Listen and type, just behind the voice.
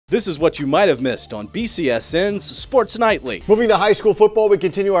This is what you might have missed on BCSN's Sports Nightly. Moving to high school football, we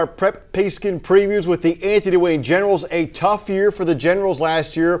continue our Prep Pigskin previews with the Anthony Wayne Generals. A tough year for the Generals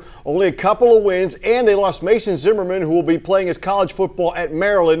last year. Only a couple of wins, and they lost Mason Zimmerman, who will be playing his college football at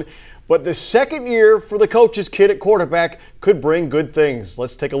Maryland. But the second year for the coach's kid at quarterback could bring good things.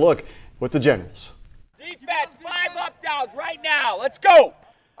 Let's take a look with the Generals. Defense, 5 up downs right now. Let's go.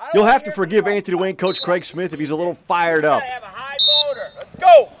 You'll have to forgive Anthony Wayne coach Craig Smith if he's a little fired up. Have a high motor. Let's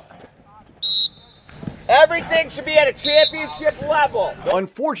go. Everything should be at a championship level.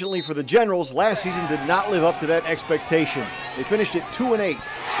 Unfortunately for the Generals, last season did not live up to that expectation. They finished at 2-8.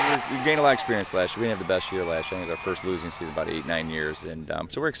 We gained a lot of experience last year. We didn't have the best year last year. I think it was our first losing season in about 8-9 years. And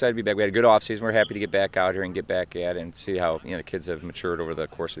so we're excited to be back. We had a good offseason. We're happy to get back out here and get back at it and see how the kids have matured over the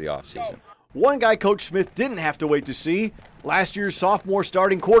course of the offseason. One guy Coach Smith didn't have to wait to see, last year's sophomore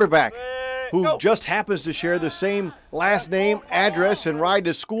starting quarterback, who just happens to share the same last name, address, and ride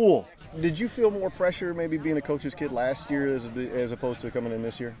to school. Did you feel more pressure maybe being a coach's kid last year as opposed to coming in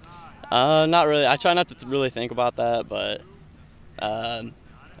this year? Not really. I try not to really think about that, but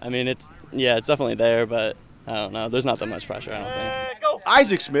I mean, it's definitely there, but I don't know. There's not that much pressure, I don't think.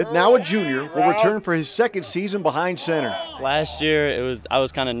 Isaac Smith, now a junior, will return for his second season behind center. Last year, I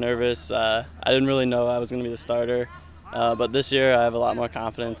was kind of nervous. I didn't really know I was going to be the starter, but this year I have a lot more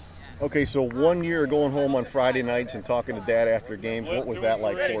confidence. Okay, so 1 year going home on Friday nights and talking to Dad after games, what was that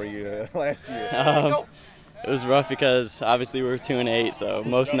like for you last year? It was rough because obviously we were 2-8, so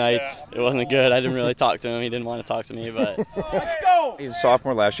most nights it wasn't good. I didn't really talk to him. He didn't want to talk to me, but. He's a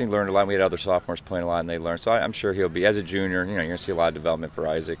sophomore last year. He learned a lot. We had other sophomores playing a lot, and they learned. So I'm sure he'll be, as a junior, you're going to see a lot of development for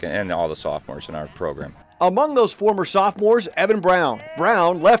Isaac and all the sophomores in our program. Among those former sophomores, Evan Brown.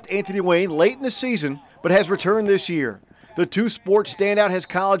 Brown left Anthony Wayne late in the season, but has returned this year. The two-sport standout has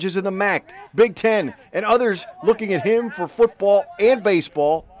colleges in the MAC, Big Ten, and others looking at him for football and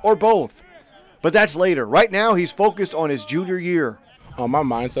baseball, or both. But that's later. Right now, he's focused on his junior year. My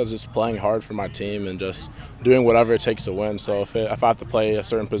mindset is just playing hard for my team and just doing whatever it takes to win. So if I have to play a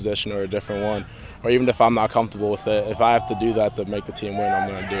certain position or a different one, or even if I'm not comfortable with it, if I have to do that to make the team win, I'm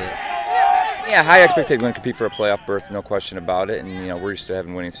going to do it. Yeah, high expectation. We're going to compete for a playoff berth, no question about it. And we're used to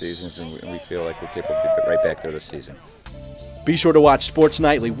having winning seasons, and we feel like we're capable of being right back there this season. Be sure to watch Sports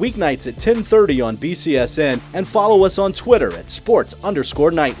Nightly weeknights at 10:30 on BCSN and follow us on Twitter at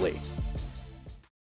 @sports_nightly.